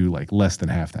ton, I do like less than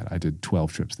half that. I did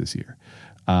 12 trips this year.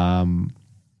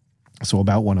 So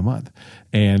about one a month.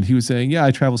 And he was saying, yeah,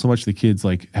 I travel so much, the kids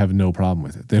like have no problem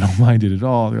with it. They don't mind it at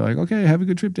all. They're like, okay, have a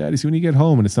good trip, Daddy. See when you get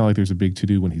home. And it's not like there's a big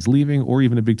to-do when he's leaving or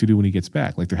even a big to-do when he gets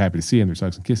back. Like they're happy to see him, there's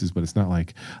hugs and kisses, but it's not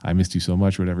like I missed you so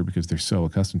much or whatever, because they're so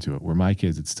accustomed to it. Where my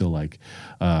kids, it's still like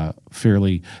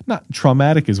fairly, not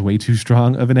traumatic is way too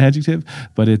strong of an adjective,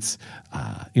 but it's,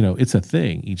 it's a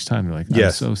thing each time. They're like, I'm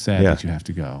so sad that you have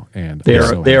to go. And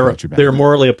they're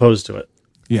morally opposed to it.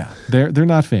 Yeah. They're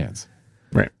not fans.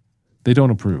 Right. They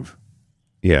don't approve.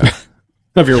 Yeah.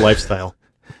 Of your lifestyle.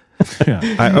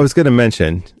 Yeah. I was going to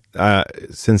mention,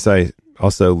 since I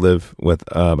also live with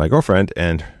my girlfriend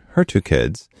and her 2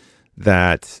 kids,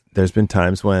 that there's been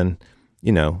times when,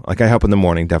 like I help in the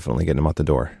morning, definitely getting them out the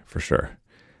door for sure.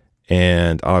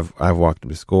 And I've walked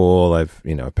them to school. I've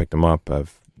picked them up.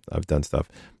 I've done stuff.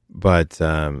 But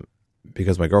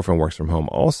because my girlfriend works from home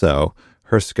also,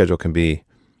 her schedule can be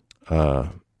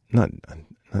not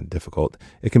difficult.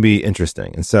 It can be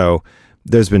interesting. And so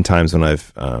there's been times when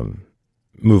I've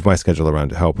moved my schedule around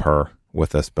to help her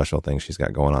with a special thing she's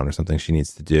got going on or something she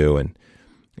needs to do. And,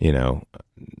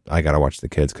 I got to watch the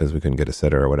kids because we couldn't get a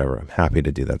sitter or whatever. I'm happy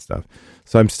to do that stuff.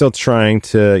 So I'm still trying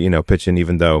to, pitch in,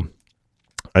 even though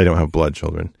I don't have blood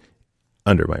children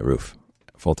under my roof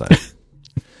full time.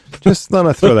 Just let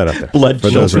me throw that out there. Blood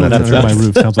children under my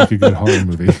roof sounds like a good horror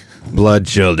movie. Blood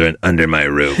children under my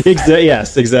roof.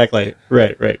 Yes, exactly.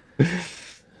 Right.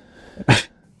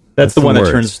 That's the one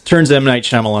that turns M. Night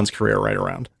Shyamalan's career right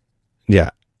around. Yeah.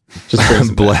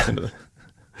 Just blood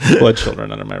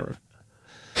children under my roof.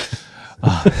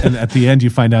 And at the end, you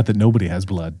find out that nobody has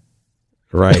blood.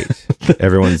 Right.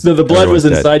 Everyone's the blood was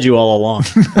dead. inside you all along.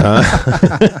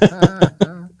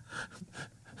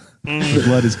 The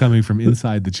blood is coming from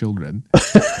inside the children.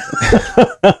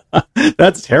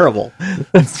 That's terrible.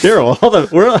 That's terrible.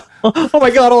 Oh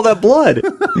my God, all that blood.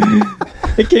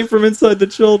 It came from inside the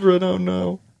children. Oh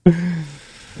no.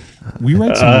 We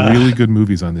write some really good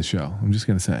movies on this show. I'm just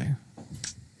going to say.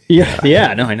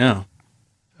 Yeah, no, I know.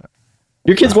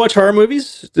 Your kids watch horror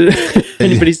movies?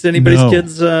 Anybody's No.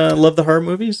 kids love the horror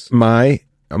movies? My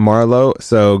Marlo,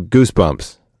 so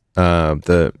Goosebumps.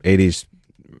 the 80s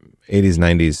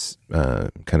 90s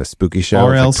kind of spooky show.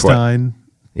 R.L. Like Stein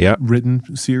Yep.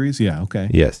 written series. Yeah, okay.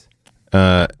 Yes.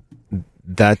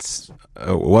 That's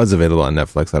was available on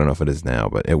Netflix. I don't know if it is now,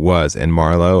 but it was. And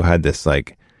Marlo had this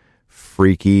like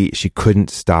freaky, she couldn't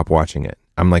stop watching it.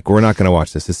 I'm like, we're not going to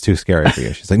watch this. It's too scary for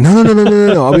you. She's like, no.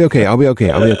 I'll be okay.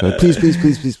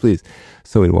 Please.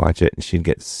 So we'd watch it and she'd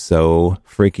get so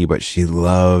freaky, but she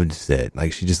loved it.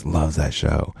 Like she just loves that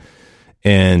show.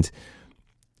 And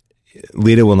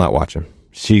Lita will not watch him.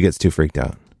 She gets too freaked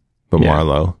out. But Yeah.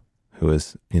 Marlo, who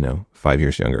is, 5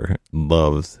 years younger,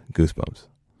 loves Goosebumps.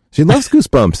 She loves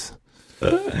Goosebumps.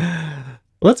 Well,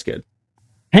 that's good.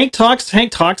 Hank talks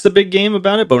a big game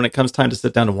about it, but when it comes time to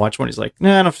sit down and watch one, he's like,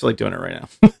 nah, I don't feel like doing it right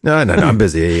now. No, I'm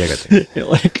busy. I got things. You're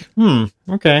like,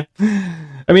 okay.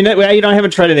 I mean, I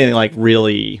haven't tried anything like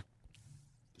really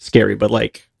scary, but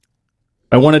like,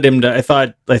 I wanted him to. I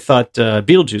thought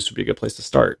Beetlejuice would be a good place to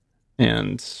start,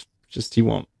 and just he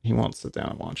won't sit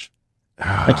down and watch.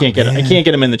 I can't get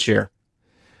him in the chair.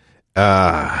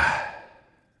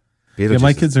 Yeah,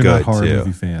 my kids are not horror too.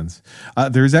 movie fans.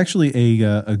 There's actually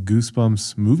a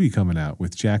Goosebumps movie coming out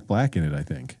with Jack Black in it, I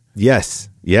think. Yes.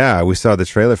 Yeah, we saw the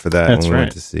trailer for that That's when we went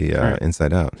right. to see Right.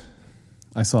 Inside Out.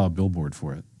 I saw a billboard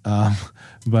for it.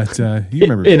 But you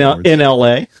remember in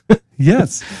billboards. LA.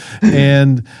 Yes.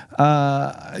 And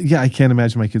I can't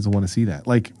imagine my kids will want to see that.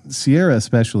 Like Sierra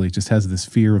especially just has this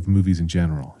fear of movies in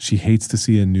general. She hates to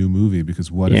see a new movie because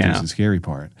what if there's a scary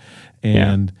part?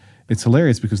 And it's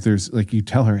hilarious because there's like you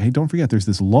tell her, hey, don't forget there's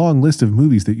this long list of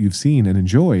movies that you've seen and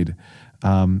enjoyed,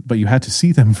 but you had to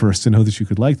see them first to know that you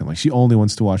could like them. Like she only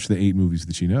wants to watch the 8 movies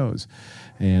that she knows.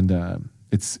 And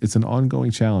it's an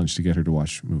ongoing challenge to get her to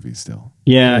watch movies still.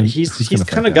 Yeah, And he's who's gonna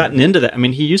kind fight of gotten into that. I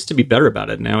mean, he used to be better about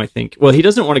it. Now I think. Well, he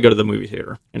doesn't want to go to the movie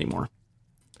theater anymore.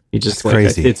 He just That's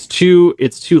crazy. it's too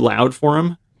loud for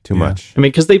him. Too much. I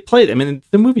mean, because they played. I mean,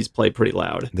 the movies play pretty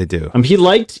loud. They do. He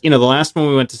liked. The last one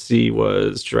we went to see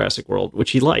was Jurassic World,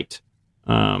 which he liked,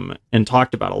 and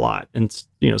talked about a lot, and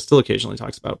still occasionally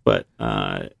talks about. But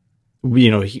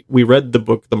we read the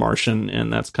book The Martian,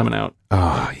 and that's coming out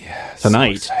yes.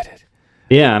 tonight. So excited.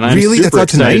 Yeah, and I'm Really? super That's out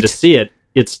excited tonight? to see it.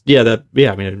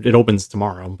 I mean, it opens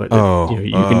tomorrow, but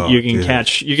you can dude.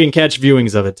 catch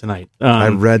viewings of it tonight. I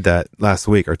read that last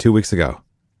week or 2 weeks ago.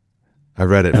 I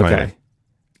read it finally.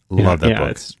 Love that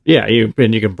book. You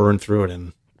can burn through it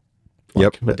in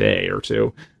a day or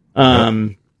two.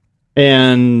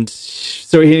 And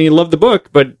so he loved the book,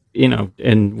 but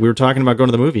and we were talking about going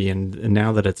to the movie, and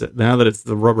now that it's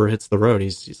the rubber hits the road,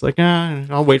 he's like,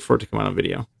 I'll wait for it to come out on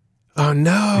video. Oh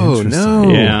no,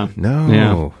 Interesting. Yeah.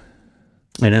 no.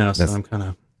 I know, so That's- I'm kind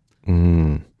of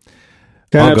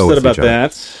I'll go upset with about you, John.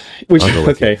 that. Which I'll go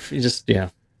with okay, you just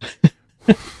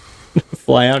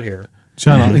fly out here.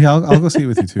 John, I'll go see it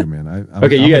with you too, man. I'm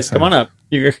Okay, you guys excited. come on up.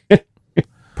 You're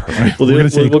Perfect. We're going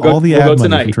to take we'll go- all the we'll ad go money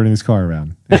tonight. from turning this car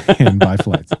around and buy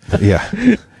flights. Yeah.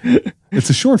 It's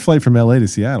a short flight from LA to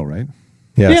Seattle, right?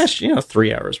 Yes. Yeah,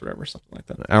 3 hours, whatever, something like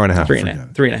that. Hour and a half.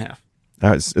 3.5.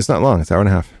 It's not long. It's hour and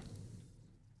a half.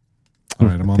 All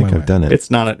right, I'm I on think my I've way. done it. It's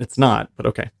not, but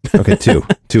okay. Okay,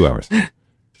 2 hours.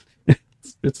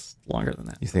 It's longer than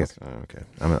that. You think it's okay?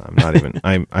 I'm not even.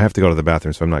 I have to go to the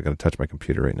bathroom, so I'm not going to touch my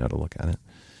computer right now to look at it.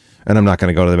 And I'm not going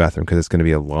to go to the bathroom because it's going to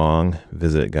be a long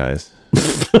visit, guys.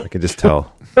 I can just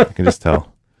tell.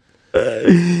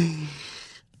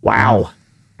 Wow.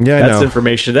 Yeah, I That's know.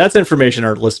 information. That's information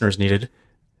our listeners needed.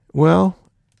 Well,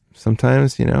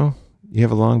 sometimes you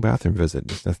have a long bathroom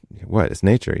visit. It's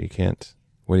nature. You can't.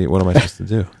 What am I supposed to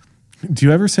do? Do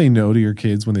you ever say no to your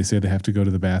kids when they say they have to go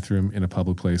to the bathroom in a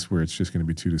public place where it's just going to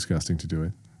be too disgusting to do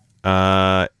it?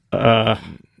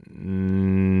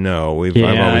 No.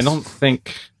 I don't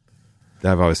think.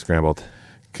 I've always scrambled.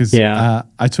 Because Yeah.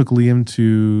 I took Liam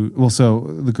to, so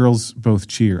the girls both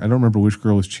cheer. I don't remember which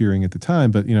girl was cheering at the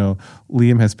time, but,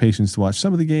 Liam has patience to watch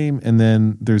some of the game. And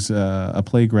then there's a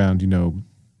playground,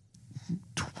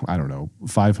 I don't know,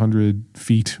 500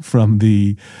 feet from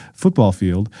the football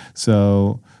field.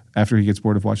 So after he gets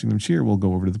bored of watching them cheer, we'll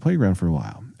go over to the playground for a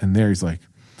while. And there he's like,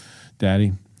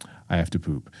 Daddy, I have to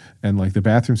poop. And like the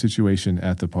bathroom situation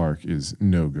at the park is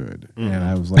no good. And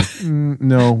I was like,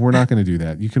 no, we're not going to do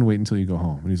that. You can wait until you go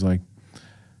home. And he's like,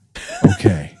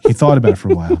 okay. He thought about it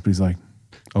for a while, but he's like,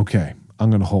 okay, I'm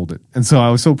going to hold it. And so I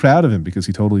was so proud of him because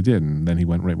he totally did. And then he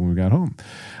went right when we got home.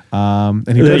 And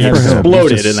he Then did he have some-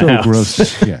 exploded it's just in the so house.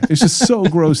 gross. Yeah, it's just so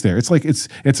gross there. It's like it's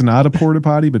not a porta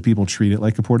potty, but people treat it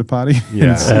like a porta potty.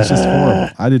 Yeah. it's just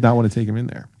horrible. I did not want to take him in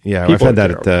there. Yeah, People I've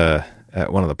had are that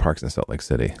at one of the parks in Salt Lake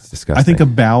City. It's disgusting. I think a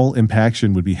bowel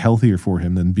impaction would be healthier for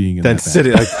him than being in Then that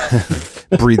city, bathroom.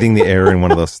 breathing the air in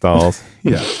one of those stalls.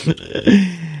 Yeah.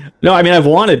 No, I mean, I've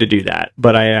wanted to do that,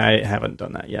 but I haven't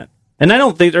done that yet. And I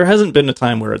don't think there hasn't been a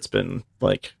time where it's been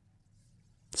like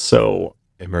so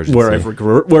Emergency.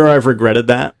 where I've regretted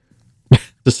that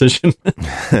decision,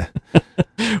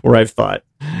 where I've thought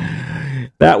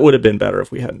that would have been better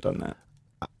if we hadn't done that.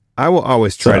 I will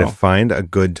always try to find a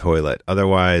good toilet.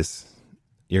 Otherwise,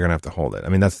 you're gonna have to hold it. I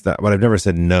mean, that's that. But I've never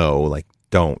said no. Like,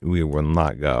 we will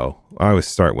not go. I always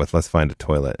start with let's find a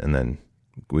toilet, and then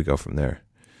we go from there.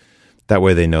 That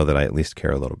way, they know that I at least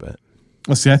care a little bit.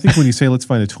 Well, see, I think when you say let's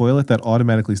find a toilet, that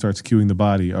automatically starts cueing the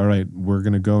body. All right, we're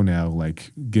gonna go now.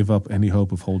 Like, give up any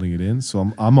hope of holding it in.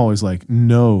 So I'm always like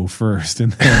no first,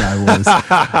 and then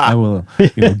I will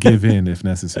give in if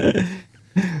necessary.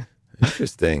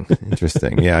 Interesting.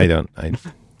 Yeah, I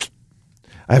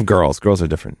have girls. Girls are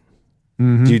different.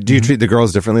 Mm-hmm, do you treat the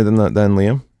girls differently than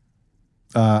Liam?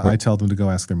 I tell them to go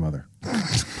ask their mother.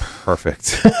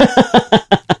 Perfect.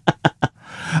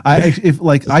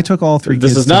 I took all three.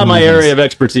 This kids is not my area of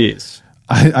expertise.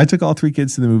 I took all three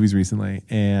kids to the movies recently,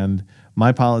 and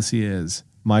my policy is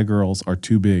my girls are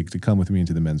too big to come with me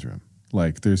into the men's room.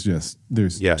 Like, there's too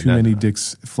many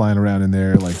dicks flying around in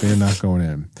there. Like, they're not going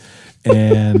in,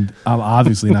 and I'm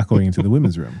obviously not going into the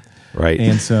women's room. Right.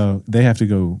 And so they have to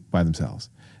go by themselves.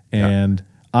 And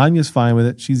Anya's fine with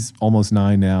it. She's almost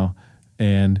 9 now.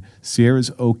 And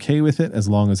Sierra's okay with it as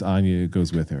long as Anya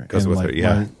goes with her.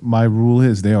 My rule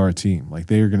is they are a team. Like,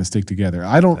 they are going to stick together.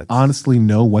 I don't honestly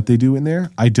know what they do in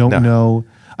there. I don't know.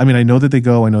 I mean, I know that they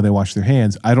go. I know they wash their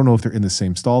hands. I don't know if they're in the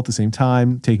same stall at the same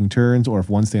time, taking turns, or if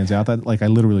one stands out. I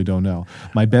literally don't know.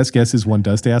 My best guess is one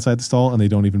does stay outside the stall, and they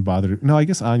don't even bother. No, I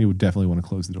guess Anya would definitely want to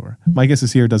close the door. My guess is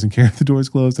Sierra doesn't care if the door is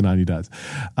closed, and Anya does.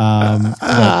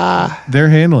 But they're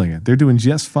handling it. They're doing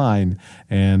just fine,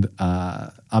 and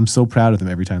I'm so proud of them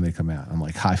every time they come out. I'm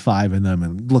like high-fiving them,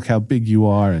 and look how big you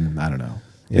are, and I don't know.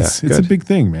 It's a big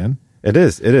thing, man. It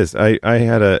is. I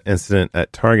had an incident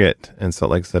at Target in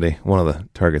Salt Lake City, one of the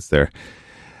Targets there,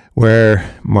 where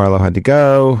Marlo had to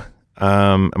go.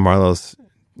 Marlo's,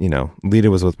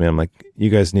 Lita was with me. I'm like, you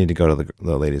guys need to go to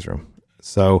the ladies' room.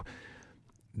 So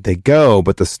they go,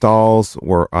 but the stalls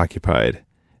were occupied.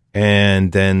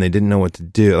 And then they didn't know what to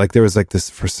do. Like, there was like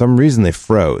this, for some reason they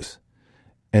froze.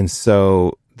 And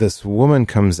so this woman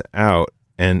comes out,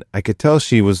 and I could tell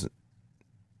she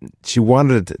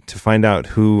wanted to find out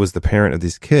who was the parent of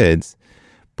these kids,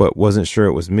 but wasn't sure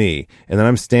it was me. And then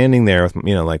I'm standing there with,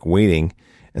 waiting.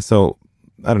 And so,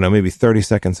 I don't know, maybe 30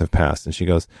 seconds have passed. And she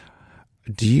goes,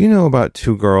 do you know about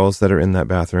 2 girls that are in that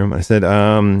bathroom? I said,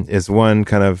 is one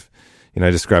kind of,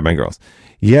 I described my girls.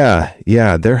 Yeah,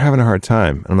 they're having a hard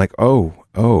time. And I'm like,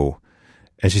 oh.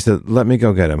 And she said, let me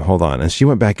go get him. Hold on. And she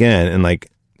went back in and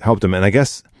helped him. And I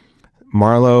guess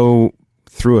Marlo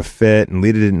threw a fit, and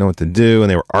Lita didn't know what to do,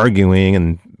 and they were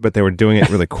arguing, but they were doing it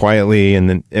really quietly, and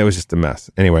then it was just a mess.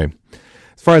 Anyway,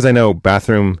 as far as I know,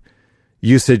 bathroom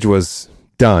usage was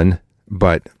done,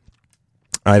 but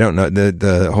I don't know,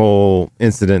 the whole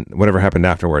incident, whatever happened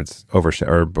afterwards,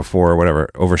 overshadowed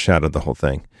the whole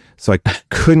thing. So I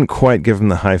couldn't quite give them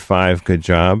the high five, good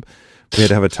job. We had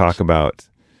to have a talk about,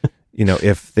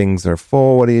 if things are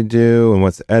full, what do you do, and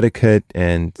what's etiquette,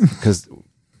 and because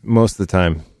most of the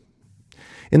time,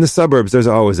 in the suburbs, there's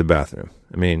always a bathroom.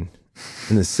 I mean,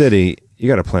 in the city, you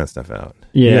got to plan stuff out.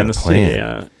 Yeah, in the city,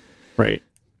 yeah. Right.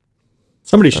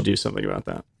 Somebody should do something about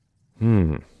that.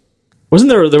 Wasn't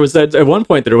there was that at one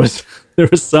point there was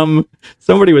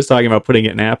somebody was talking about putting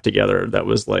an app together that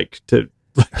was I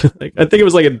think it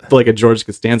was like a George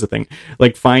Costanza thing,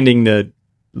 like finding the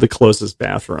closest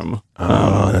bathroom.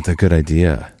 That's a good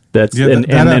idea. And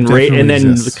then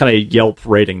kind of Yelp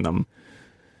rating them.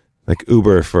 Like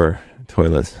Uber for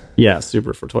toilets. Yeah,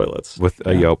 Uber for toilets. With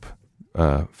a Yelp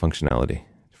functionality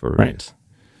for right.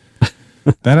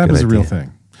 That app is a real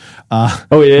thing.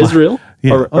 It is real?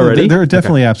 Yeah. Already? There are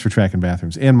definitely apps for tracking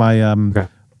bathrooms. And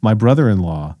my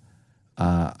brother-in-law,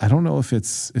 I don't know if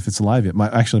it's live yet.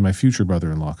 My future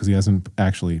brother-in-law, because he hasn't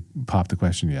actually popped the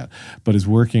question yet, but is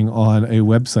working on a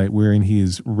website wherein he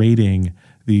is rating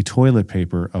the toilet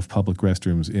paper of public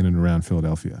restrooms in and around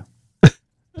Philadelphia.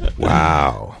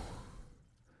 Wow.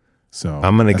 So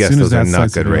I'm going to guess those are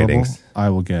not good ratings. I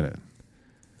will get it.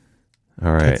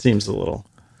 All right. It seems a little.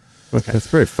 Okay. That's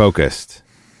very focused.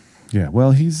 Yeah.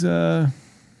 Well, he's, there's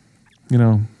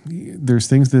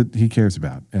things that he cares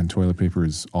about, and toilet paper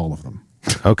is all of them.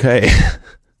 Okay.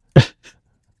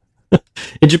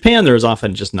 In Japan, there is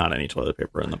often just not any toilet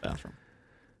paper in the bathroom.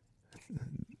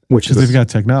 Because they've got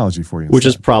technology for you. Which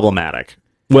is problematic.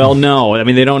 Well, no. I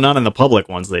mean, they don't, not in the public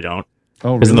ones, they don't.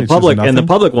 Oh, Because really? in It's just the nothing?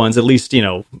 public ones, at least,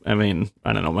 I mean,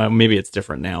 I don't know, maybe it's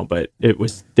different now, but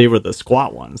they were the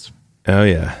squat ones. Oh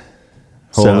yeah,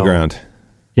 hole in the So- ground.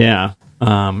 Yeah.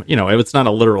 It's not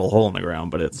a literal hole in the ground,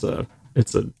 but it's a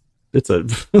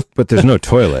But there's no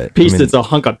toilet. piece that's a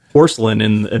hunk of porcelain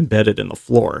embedded in the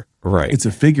floor. right. It's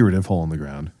a figurative hole in the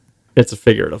ground, It's a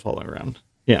figurative hole in the ground.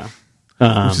 Yeah.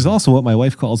 which is also what my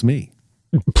wife calls me.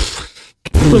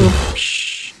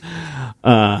 Shh.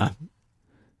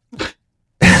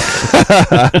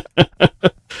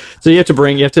 So you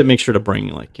have to make sure to bring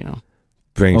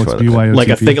Bring Oh, it's toilet paper. BYOTP.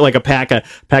 like a pack of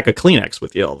Kleenex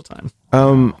with you all the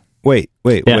time. Wait.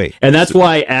 Yeah. And that's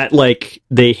why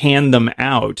they hand them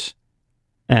out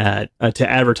to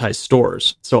advertise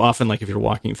stores. So often, like if you're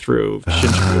walking through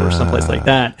Shinjuku or someplace like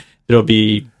that, there'll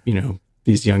be,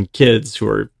 these young kids who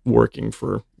are working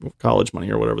for college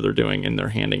money or whatever they're doing, and they're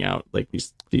handing out like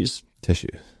these Tissue.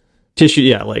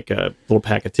 tissue, like a little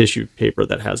pack of tissue paper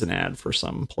that has an ad for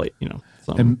some plate,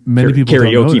 some And many people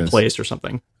don't know karaoke this. place or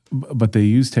something. But they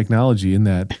use technology in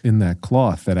that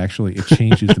cloth that actually it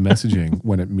changes the messaging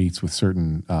when it meets with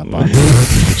certain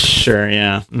bodies. Sure,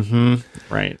 yeah,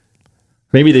 right.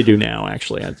 Maybe they do now.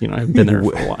 Actually, I haven't been there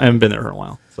for a while. I haven't been there for a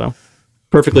while, so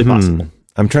perfectly possible.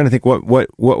 I'm trying to think what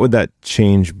would that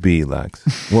change be,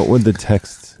 Lex? What would the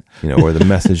text, or the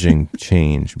messaging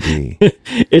change be?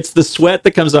 It's the sweat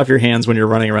that comes off your hands when you're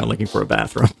running around looking for a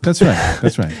bathroom. That's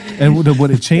right. And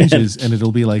what it changes, and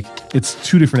it'll be like it's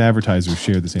two different advertisers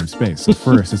share the same space. So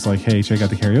first, it's like, hey, check out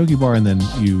the karaoke bar, and then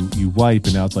you wipe,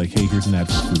 and now it's like, hey, here's an ad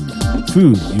for food.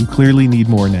 Food, you clearly need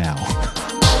more now.